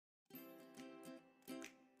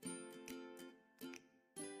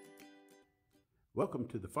Welcome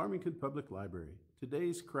to the Farmington Public Library.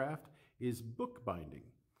 Today's craft is bookbinding,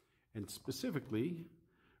 and specifically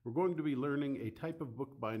we're going to be learning a type of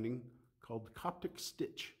bookbinding called Coptic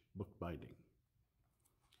stitch bookbinding.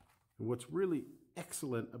 And what's really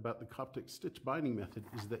excellent about the Coptic stitch binding method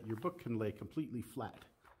is that your book can lay completely flat.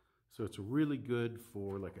 So it's really good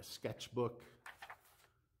for like a sketchbook,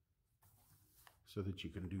 so that you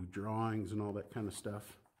can do drawings and all that kind of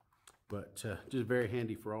stuff. But just very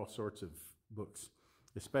handy for all sorts of books.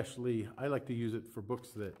 Especially, I like to use it for books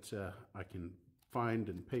that I can find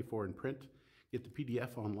and pay for in print. Get the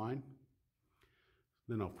PDF online.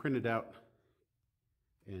 Then I'll print it out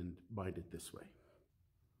and bind it this way.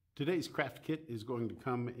 Today's craft kit is going to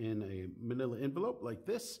come in a manila envelope like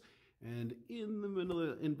this. And in the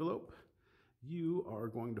manila envelope, you are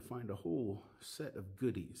going to find a whole set of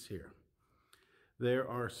goodies here. There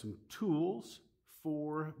are some tools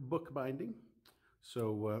for bookbinding.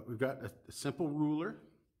 So we've got a simple ruler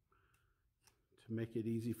to make it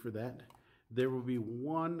easy for that. There will be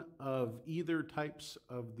one of either types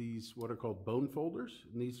of these what are called bone folders,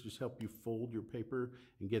 and these just help you fold your paper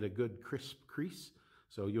and get a good crisp crease.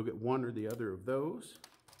 So you'll get one or the other of those.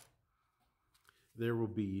 There will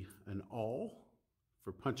be an awl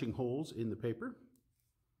for punching holes in the paper.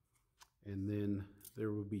 And then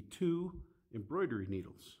there will be two embroidery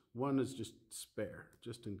needles. One is just spare,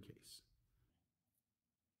 just in case.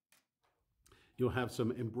 You'll have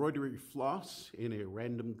some embroidery floss in a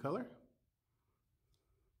random color.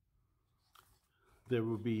 There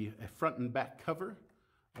will be a front and back cover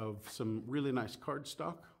of some really nice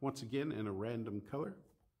cardstock, once again in a random color.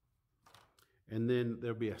 And then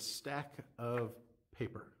there'll be a stack of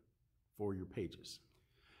paper for your pages.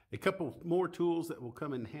 A couple more tools that will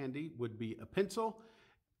come in handy would be a pencil,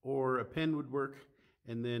 or a pen would work,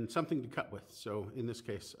 and then something to cut with. So in this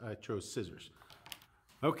case, I chose scissors.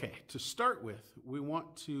 Okay, to start with, we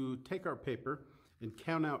want to take our paper and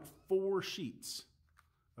count out 4 sheets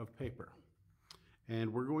of paper.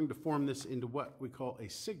 And we're going to form this into what we call a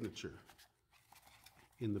signature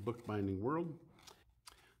in the bookbinding world.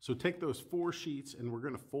 So take those 4 sheets and we're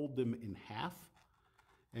going to fold them in half.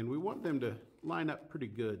 And we want them to line up pretty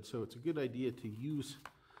good. So it's a good idea to use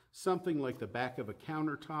something like the back of a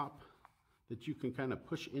countertop that you can kind of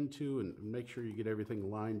push into and make sure you get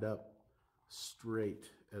everything lined up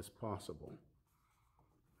straight as possible,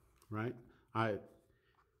 right? I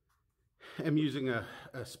am using a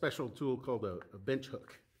special tool called a bench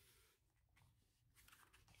hook.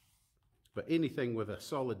 But anything with a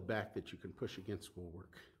solid back that you can push against will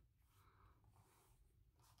work.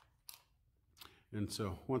 And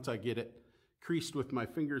so once I get it creased with my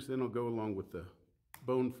fingers, then I'll go along with the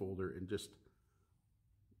bone folder and just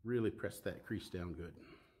really press that crease down good.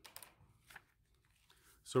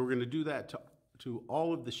 So we're going to do that to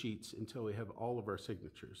all of the sheets until we have all of our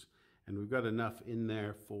signatures. And we've got enough in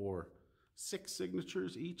there for 6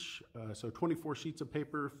 signatures each. So 24 sheets of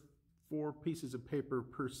paper, 4 pieces of paper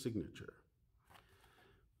per signature.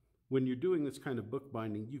 When you're doing this kind of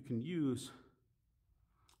bookbinding, you can use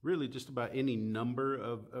really just about any number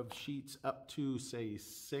of sheets up to, say,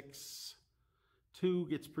 6. 2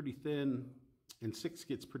 gets pretty thin and 6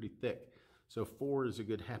 gets pretty thick. So 4 is a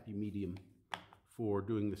good happy medium for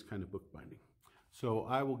doing this kind of bookbinding. So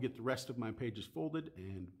I will get the rest of my pages folded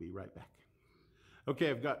and be right back. Okay,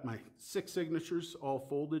 I've got my 6 signatures all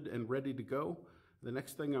folded and ready to go. The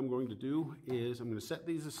next thing I'm going to do is I'm going to set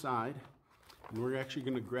these aside, and we're actually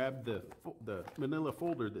going to grab the manila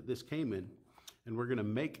folder that this came in, and we're going to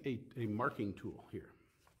make a marking tool here.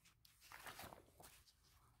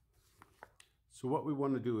 So what we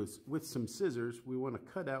want to do is, with some scissors, we want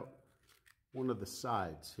to cut out one of the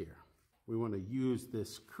sides here. We want to use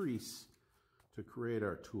this crease to create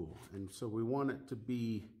our tool. And so we want it to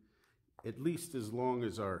be at least as long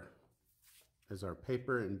as our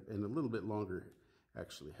paper, and a little bit longer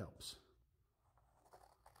actually helps.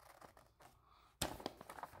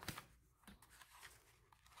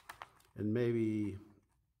 And maybe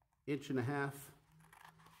 1.5 inches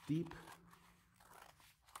deep.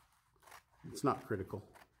 It's not critical.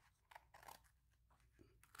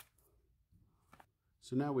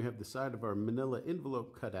 So now we have the side of our manila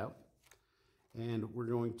envelope cut out, and we're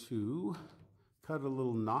going to cut a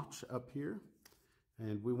little notch up here,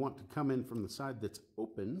 and we want to come in from the side that's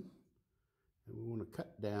open, and we want to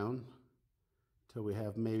cut down until we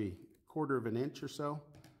have maybe 1/4 inch or so.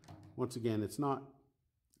 Once again, it's not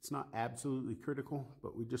absolutely critical,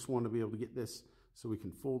 but we just want to be able to get this so we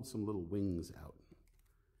can fold some little wings out.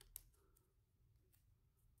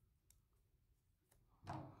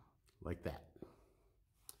 Like that.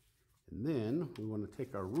 And then we want to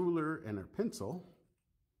take our ruler and our pencil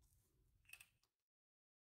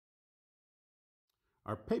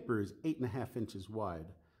Our paper is 8.5 inches wide.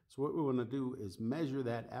 So what we want to do is measure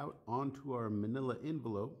that out onto our manila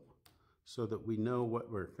envelope so that we know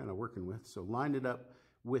what we're kind of working with. So line it up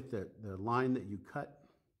with the line that you cut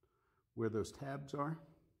where those tabs are.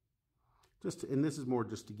 And this is more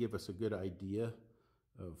just to give us a good idea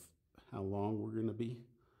of how long we're going to be.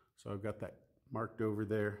 So I've got that marked over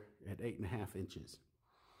there at 8.5 inches.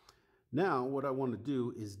 Now what I want to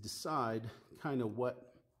do is decide kind of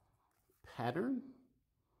what pattern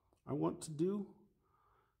I want to do.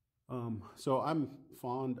 So I'm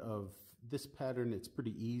fond of this pattern. It's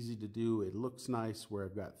pretty easy to do. It looks nice where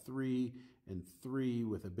I've got 3 and 3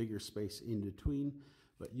 with a bigger space in between,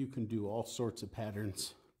 but you can do all sorts of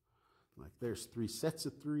patterns. Like there's 3 sets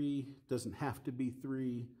of 3, doesn't have to be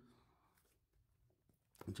 3.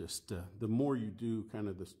 Just the more you do, kind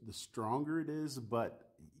of the stronger it is,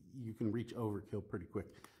 but you can reach overkill pretty quick.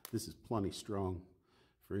 This is plenty strong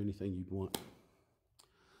for anything you'd want.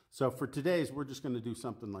 So for today's, we're just going to do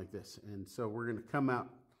something like this. And so we're going to come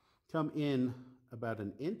in about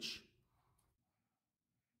 1 inch.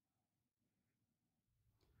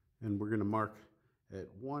 And we're going to mark at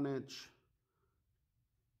 1 inch,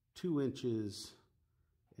 2 inches,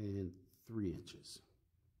 and 3 inches.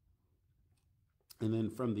 And then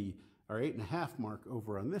from our 8.5 mark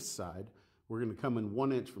over on this side, we're going to come in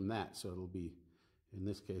 1 inch from that. So it'll be, in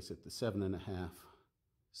this case, at the 7.5,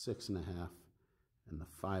 6.5, and the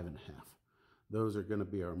 5.5. Those are going to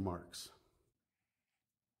be our marks.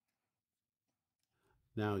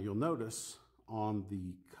 Now you'll notice on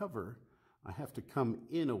the cover, I have to come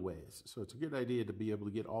in a ways. So it's a good idea to be able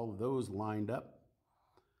to get all of those lined up.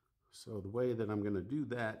 So the way that I'm going to do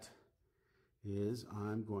that is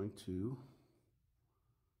I'm going to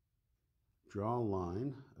draw a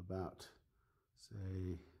line about,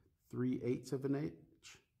 say, 3/8 of an inch.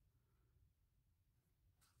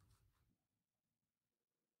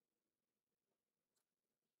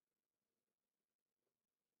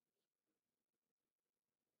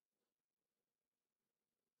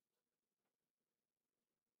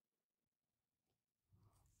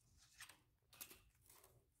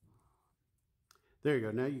 There you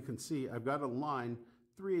go. Now you can see I've got a line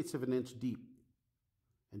 3/8 of an inch deep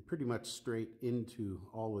and pretty much straight into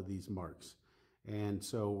all of these marks. And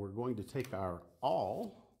so we're going to take our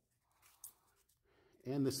awl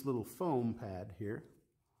and this little foam pad here.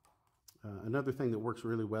 Another thing that works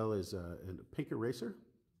really well is a pink eraser.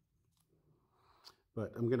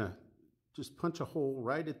 But I'm going to just punch a hole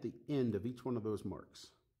right at the end of each one of those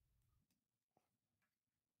marks.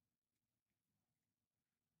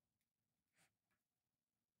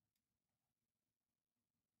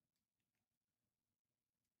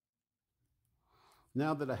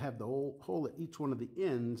 Now that I have the hole at each one of the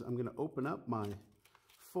ends, I'm going to open up my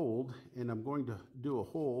fold and I'm going to do a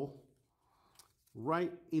hole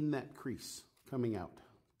right in that crease coming out.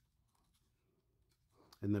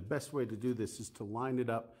 And the best way to do this is to line it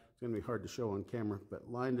up. It's going to be hard to show on camera, but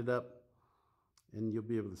line it up and you'll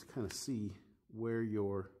be able to kind of see where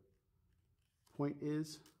your point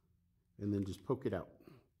is and then just poke it out.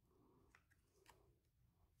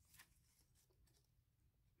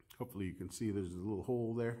 Hopefully you can see there's a little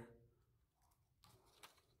hole there.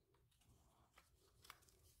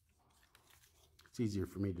 It's easier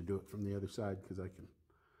for me to do it from the other side because I can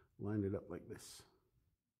line it up like this.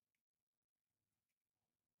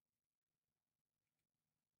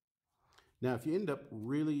 Now, if you end up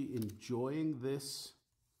really enjoying this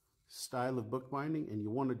style of bookbinding and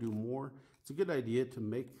you want to do more, it's a good idea to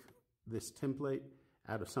make this template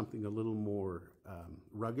out of something a little more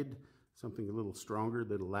rugged, something a little stronger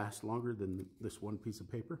that'll last longer than this one piece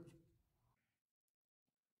of paper.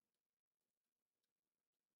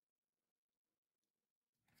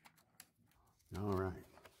 All right.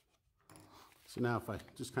 So now if I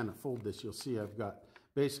just kind of fold this, you'll see I've got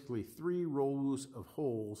basically 3 rows of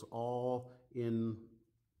holes all in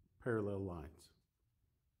parallel lines.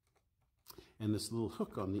 And this little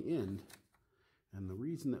hook on the end. And the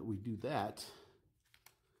reason that we do that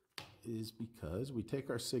is because we take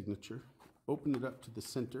our signature, open it up to the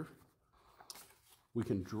center. We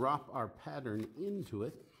can drop our pattern into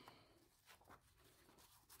it.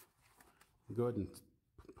 Go ahead and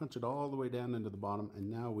punch it all the way down into the bottom, and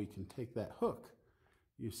now we can take that hook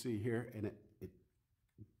you see here, and it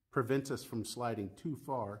prevents us from sliding too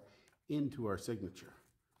far into our signature.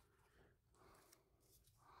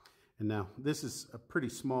 And now this is a pretty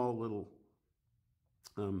small little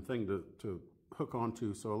thing to hook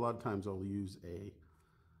onto, so a lot of times I'll use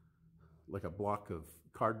like a block of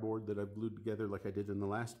cardboard that I've glued together like I did in the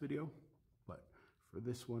last video, but for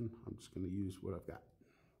this one I'm just going to use what I've got.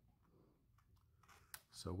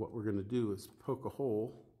 So what we're going to do is poke a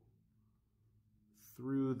hole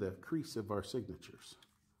through the crease of our signatures.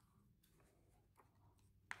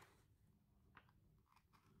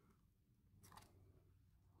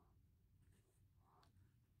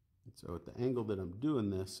 And so at the angle that I'm doing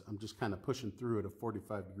this, I'm just kind of pushing through at a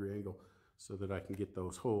 45-degree angle so that I can get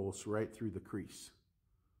those holes right through the crease.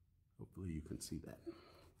 Hopefully you can see that.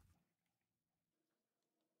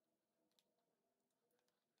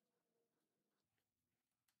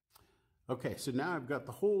 Okay, so now I've got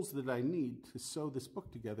the holes that I need to sew this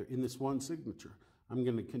book together in this one signature. I'm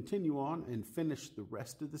going to continue on and finish the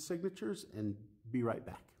rest of the signatures and be right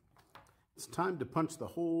back. It's time to punch the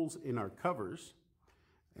holes in our covers,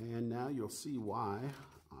 and now you'll see why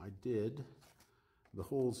I did the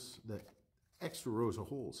holes, the extra rows of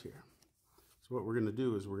holes here. So what we're going to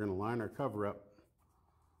do is we're going to line our cover up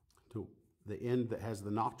to the end that has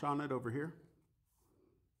the notch on it over here.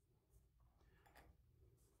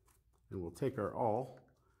 And we'll take our awl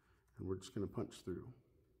and we're just going to punch through.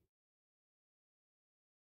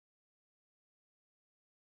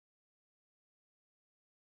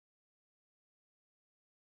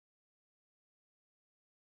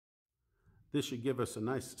 This should give us a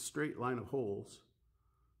nice straight line of holes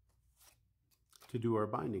to do our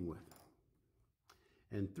binding with.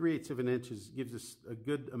 And 3/8 of an inch gives us a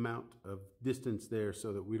good amount of distance there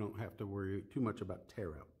so that we don't have to worry too much about tear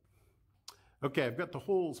out. Okay, I've got the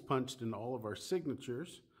holes punched in all of our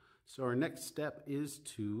signatures. So our next step is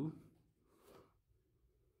to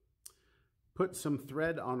put some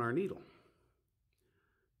thread on our needle.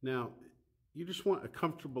 Now, you just want a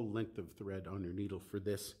comfortable length of thread on your needle for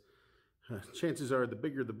this. Chances are the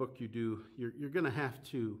bigger the book you do, you're going to have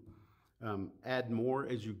to add more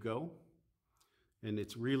as you go. And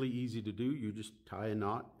it's really easy to do. You just tie a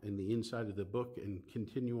knot in the inside of the book and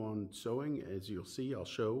continue on sewing. As you'll see, I'll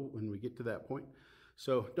show when we get to that point.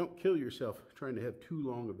 So don't kill yourself trying to have too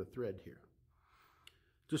long of a thread here.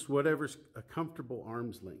 Just whatever's a comfortable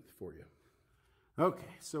arm's length for you.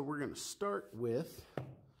 Okay, so we're going to start with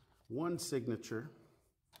one signature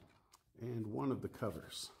and one of the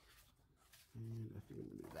covers. And I think I'm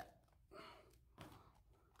going to do that.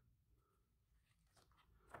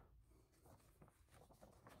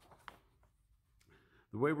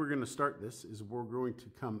 The way we're going to start this is we're going to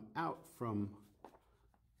come out from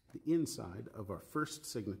the inside of our first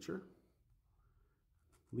signature.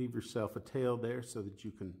 Leave yourself a tail there so that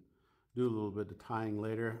you can do a little bit of tying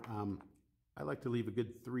later. I like to leave a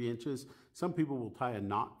good 3 inches. Some people will tie a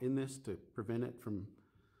knot in this to prevent it from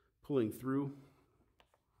pulling through,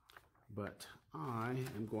 but I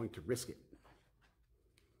am going to risk it.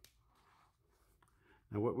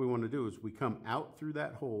 Now what we want to do is we come out through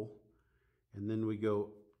that hole and then we go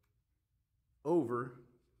over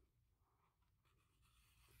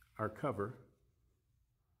our cover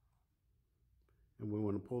and we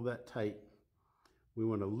want to pull that tight. We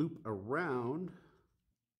want to loop around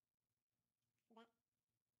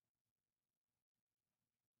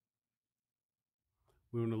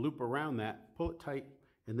that, pull it tight,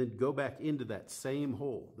 and then go back into that same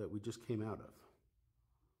hole that we just came out of.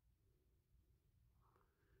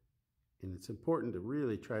 And it's important to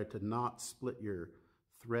really try to not split your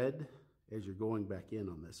thread as you're going back in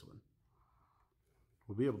on this one.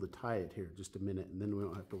 We'll be able to tie it here in just a minute, and then we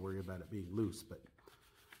don't have to worry about it being loose. But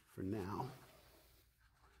for now,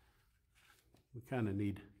 we kind of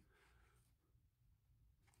need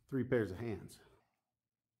 3 pairs of hands.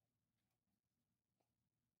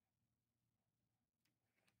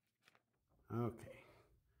 Okay.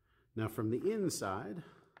 Now from the inside,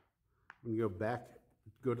 I'm going to go back,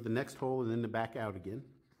 go to the next hole and then back out again.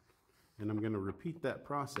 And I'm going to repeat that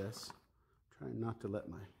process, trying not to let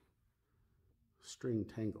my string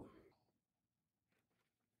tangle.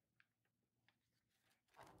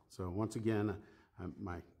 So once again,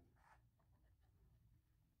 my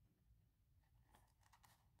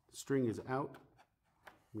string is out.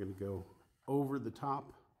 I'm going to go over the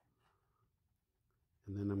top,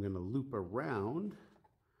 and then I'm going to loop around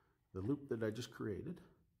the loop that I just created.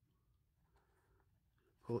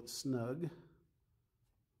 Pull it snug.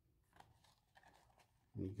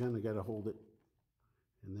 And you kind of got to hold it.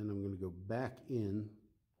 And then I'm going to go back in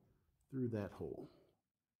through that hole.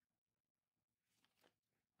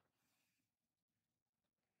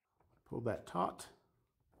 Pull that taut.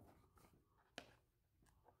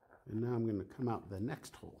 And now I'm going to come out the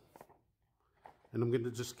next hole. And I'm going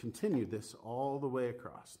to just continue this all the way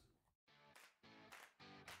across.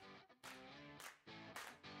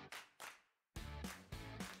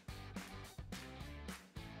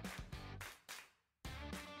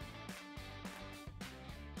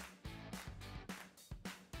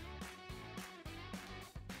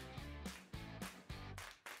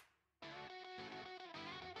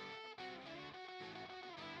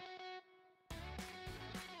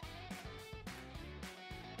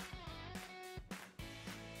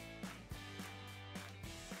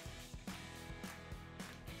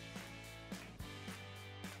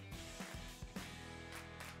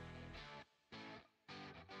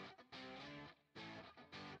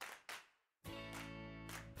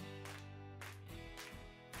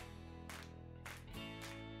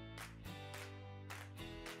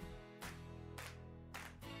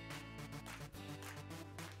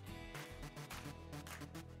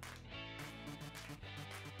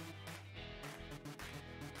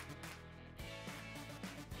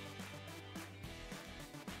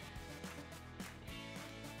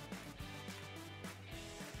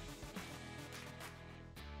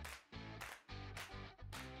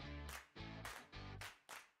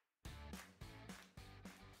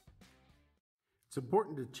 It's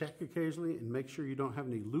important to check occasionally and make sure you don't have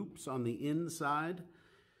any loops on the inside,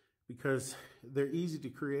 because they're easy to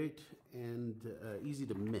create and easy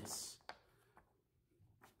to miss.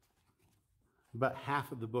 About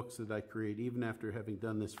half of the books that I create, even after having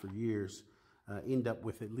done this for years, end up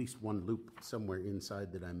with at least one loop somewhere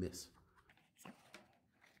inside that I miss.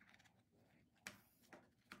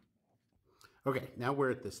 Okay, now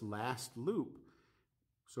we're at this last loop,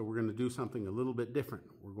 so we're going to do something a little bit different.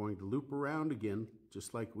 We're going to loop around again,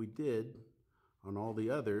 just like we did on all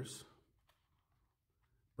the others,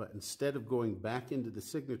 but instead of going back into the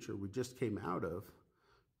signature we just came out of,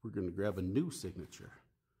 we're going to grab a new signature,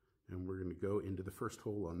 and we're going to go into the first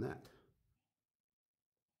hole on that.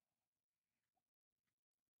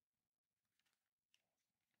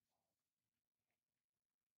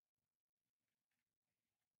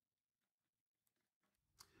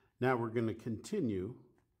 Now we're going to continue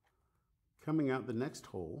coming out the next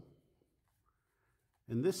hole,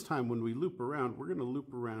 and this time when we loop around, we're going to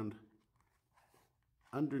loop around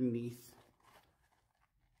underneath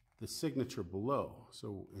the signature below.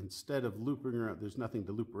 So instead of looping around, there's nothing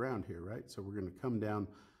to loop around here, right? So we're going to come down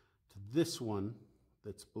to this one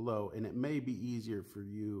that's below, and it may be easier for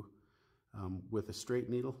you with a straight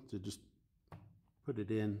needle to just put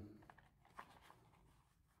it in,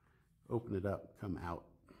 open it up, come out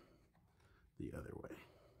the other way.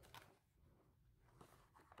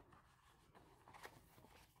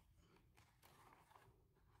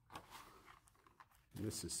 And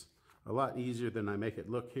this is a lot easier than I make it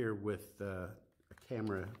look here with a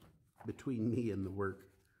camera between me and the work.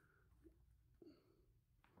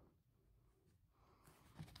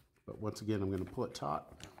 But once again, I'm going to pull it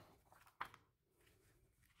taut.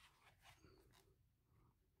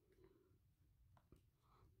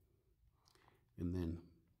 And then,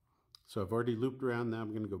 so I've already looped around. Now I'm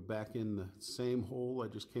going to go back in the same hole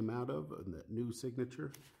I just came out of, and that new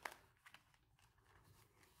signature.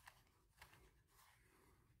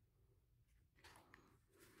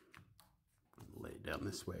 Lay it down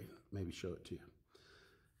this way, maybe show it to you.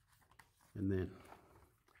 And then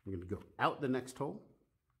I'm going to go out the next hole.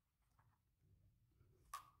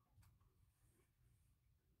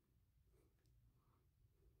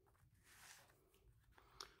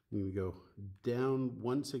 I'm going to go down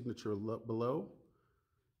one signature below,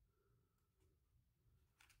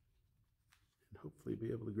 and hopefully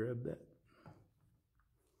be able to grab that.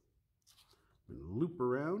 I'm going to loop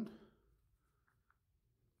around,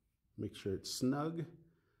 make sure it's snug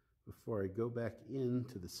before I go back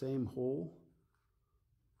into the same hole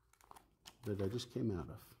that I just came out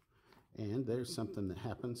of. And there's something that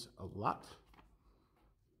happens a lot,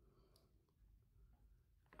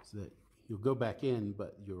 is that you'll go back in,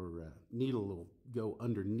 but your needle will go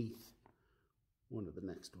underneath one of the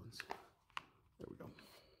next ones. There we go.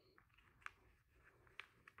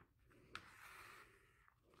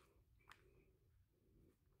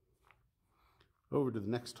 Over to the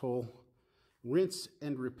next hole, rinse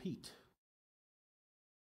and repeat.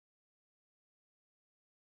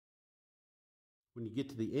 When you get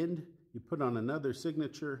to the end, you put on another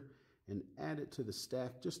signature and add it to the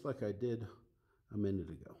stack, just like I did a minute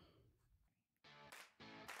ago.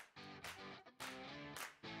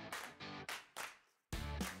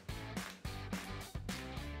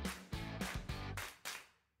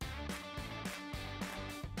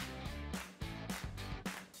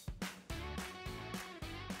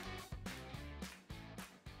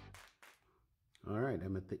 All right,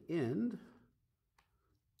 I'm at the end,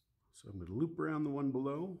 so I'm going to loop around the one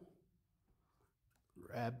below,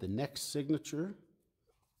 grab the next signature,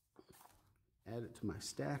 add it to my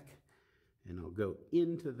stack, and I'll go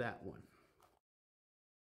into that one.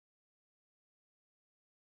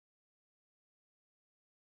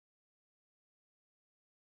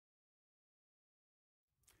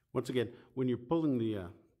 Once again, when you're pulling the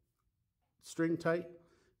string tight,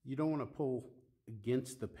 you don't want to pull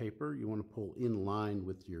against the paper. You want to pull in line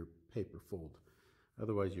with your paper fold.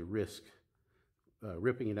 Otherwise, you risk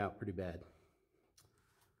ripping it out pretty bad.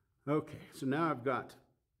 Okay, so now I've got,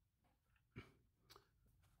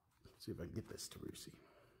 let's see if I can get this to Rusi.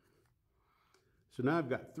 So now I've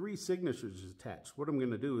got 3 signatures attached. What I'm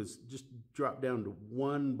going to do is just drop down to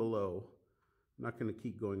one below. I'm not going to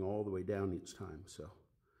keep going all the way down each time. So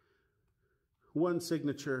one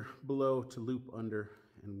signature below to loop under,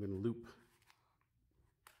 and I'm going to loop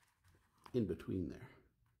in between there.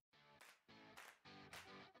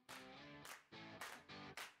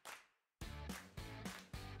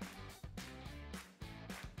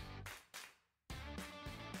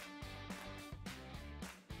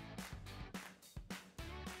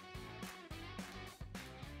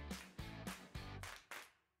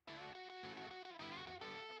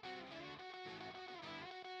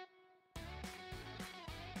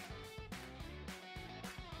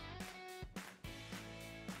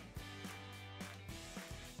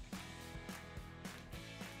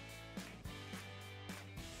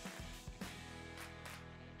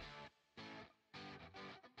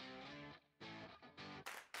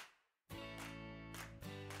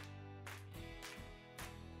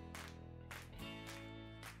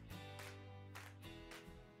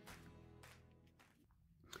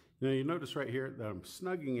 Now you notice right here that I'm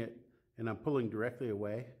snugging it and I'm pulling directly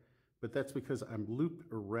away, but that's because I'm looped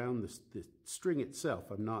around the string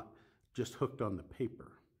itself. I'm not just hooked on the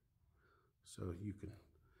paper. So you can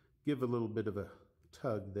give a little bit of a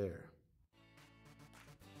tug there.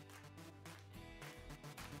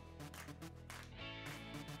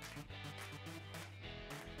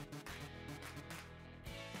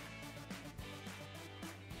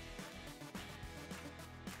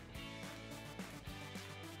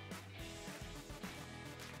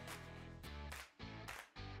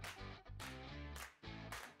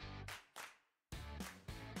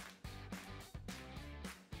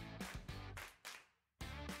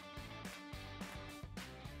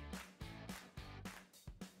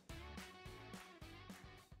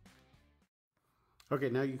 Okay,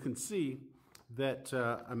 now you can see that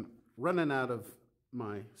I'm running out of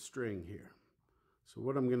my string here. So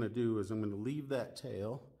what I'm going to do is I'm going to leave that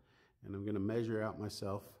tail and I'm going to measure out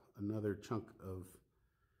myself another chunk of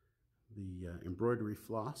the embroidery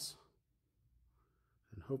floss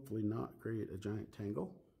and hopefully not create a giant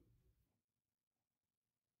tangle.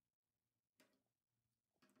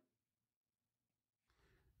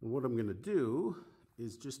 And what I'm going to do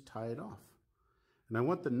is just tie it off. And I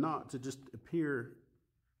want the knot to just appear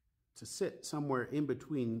to sit somewhere in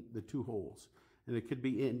between the two holes. And it could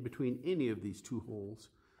be in between any of these two holes.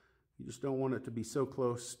 You just don't want it to be so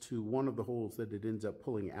close to one of the holes that it ends up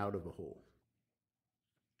pulling out of the hole.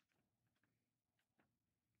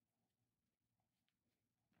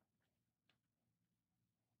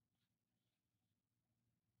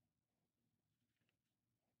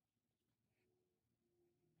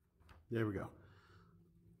 There we go.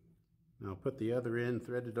 Now I'll put the other end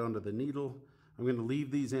threaded onto the needle. I'm going to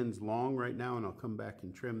leave these ends long right now and I'll come back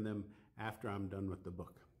and trim them after I'm done with the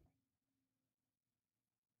book.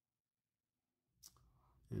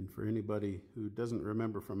 And for anybody who doesn't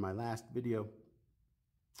remember from my last video,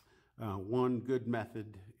 one good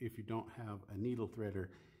method if you don't have a needle threader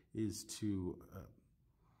is to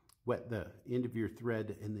wet the end of your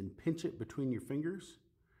thread and then pinch it between your fingers,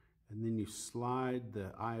 and then you slide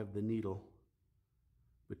the eye of the needle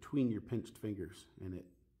between your pinched fingers and it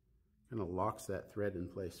kind of locks that thread in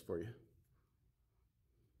place for you.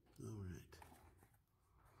 All right.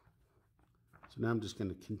 So now I'm just going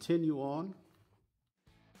to continue on.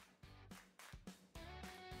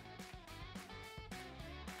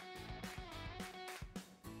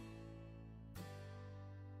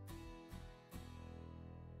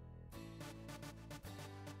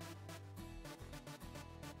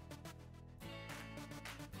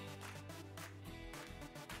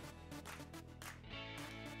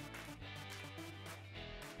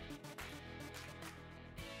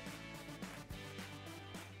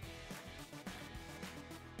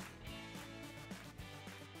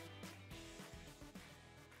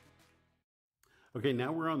 Okay,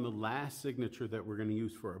 now we're on the last signature that we're going to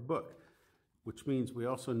use for our book, which means we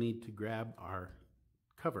also need to grab our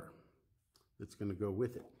cover that's going to go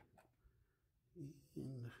with it. And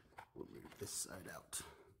we'll move this side out.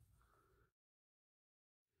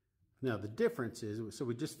 Now the difference is, so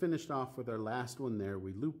we just finished off with our last one there,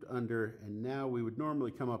 we looped under, and now we would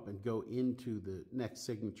normally come up and go into the next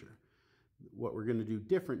signature. What we're going to do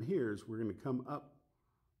different here is we're going to come up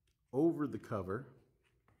over the cover,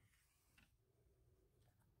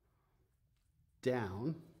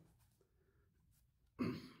 down,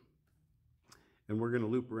 and we're going to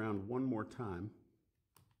loop around one more time.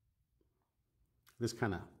 This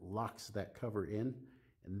kind of locks that cover in,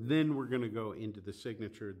 and then we're going to go into the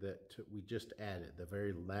signature that we just added, the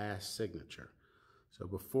very last signature. So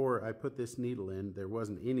before I put this needle in, there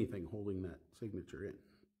wasn't anything holding that signature in.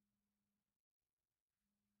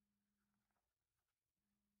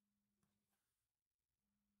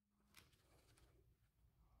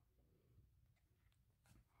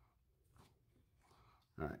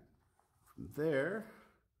 All right, from there,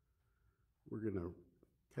 we're going to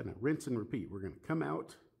kind of rinse and repeat. We're going to come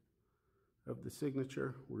out of the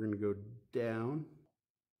signature. We're going to go down.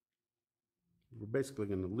 We're basically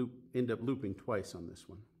going to end up looping twice on this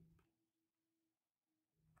one.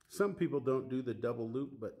 Some people don't do the double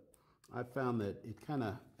loop, but I found that it kind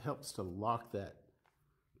of helps to lock that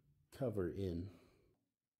cover in.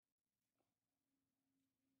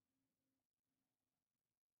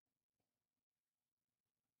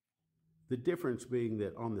 The difference being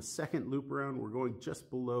that on the second loop around, we're going just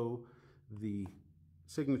below the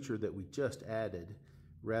signature that we just added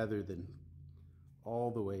rather than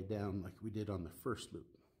all the way down like we did on the first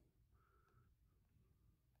loop.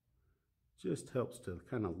 Just helps to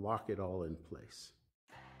kind of lock it all in place.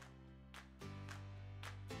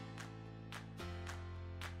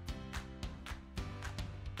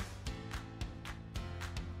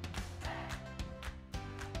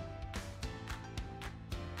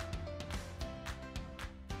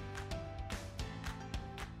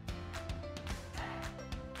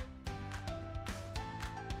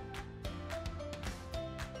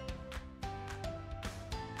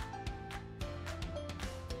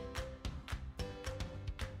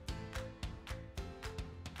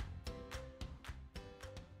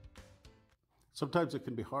 Sometimes it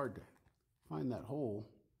can be hard to find that hole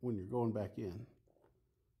when you're going back in.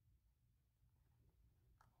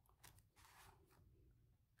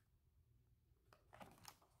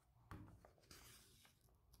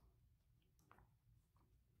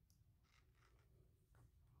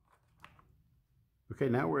 Okay,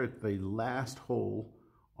 now we're at the last hole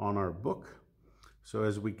on our book. So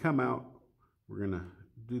as we come out, we're going to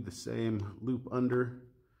do the same loop under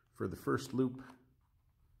for the first loop,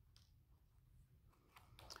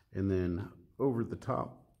 and then over the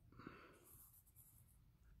top.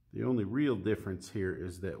 The only real difference here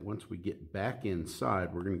is that once we get back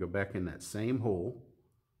inside, we're going to go back in that same hole,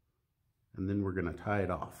 and then we're going to tie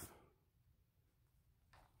it off.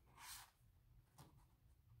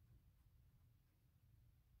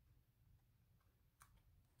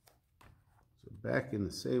 So back in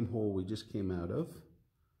the same hole we just came out of.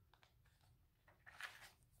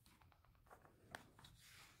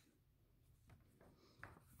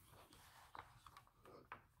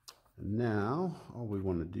 And now all we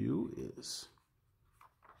want to do is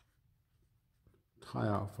tie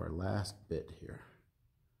off our last bit here.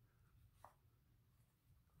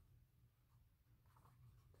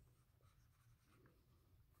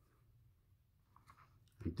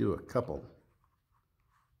 And do a couple.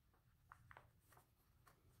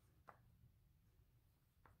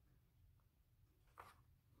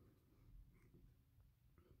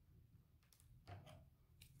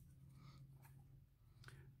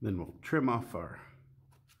 Then we'll trim off our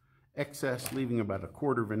excess, leaving about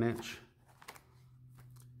 1/4 inch.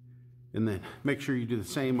 And then make sure you do the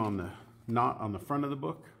same on the knot on the front of the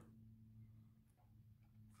book.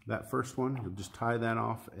 That first one, you'll just tie that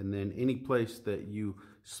off, and then any place that you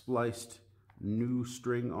spliced new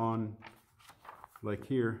string on, like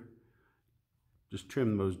here, just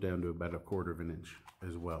trim those down to about 1/4 inch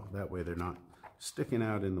as well. That way they're not sticking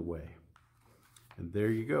out in the way. And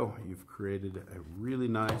there you go. You've created a really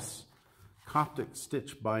nice Coptic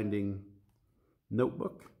stitch binding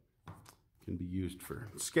notebook. It can be used for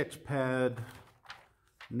sketch pad,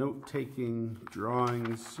 note taking,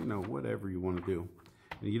 drawings, you know, whatever you want to do.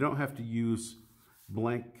 And you don't have to use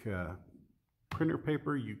blank printer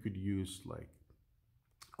paper. You could use like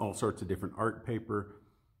all sorts of different art paper,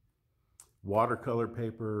 watercolor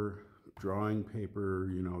paper, drawing paper,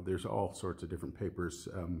 you know, there's all sorts of different papers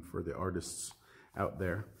for the artists out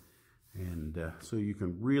there. And so you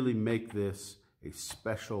can really make this a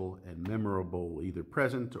special and memorable either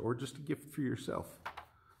present or just a gift for yourself.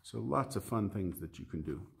 So lots of fun things that you can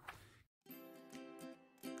do.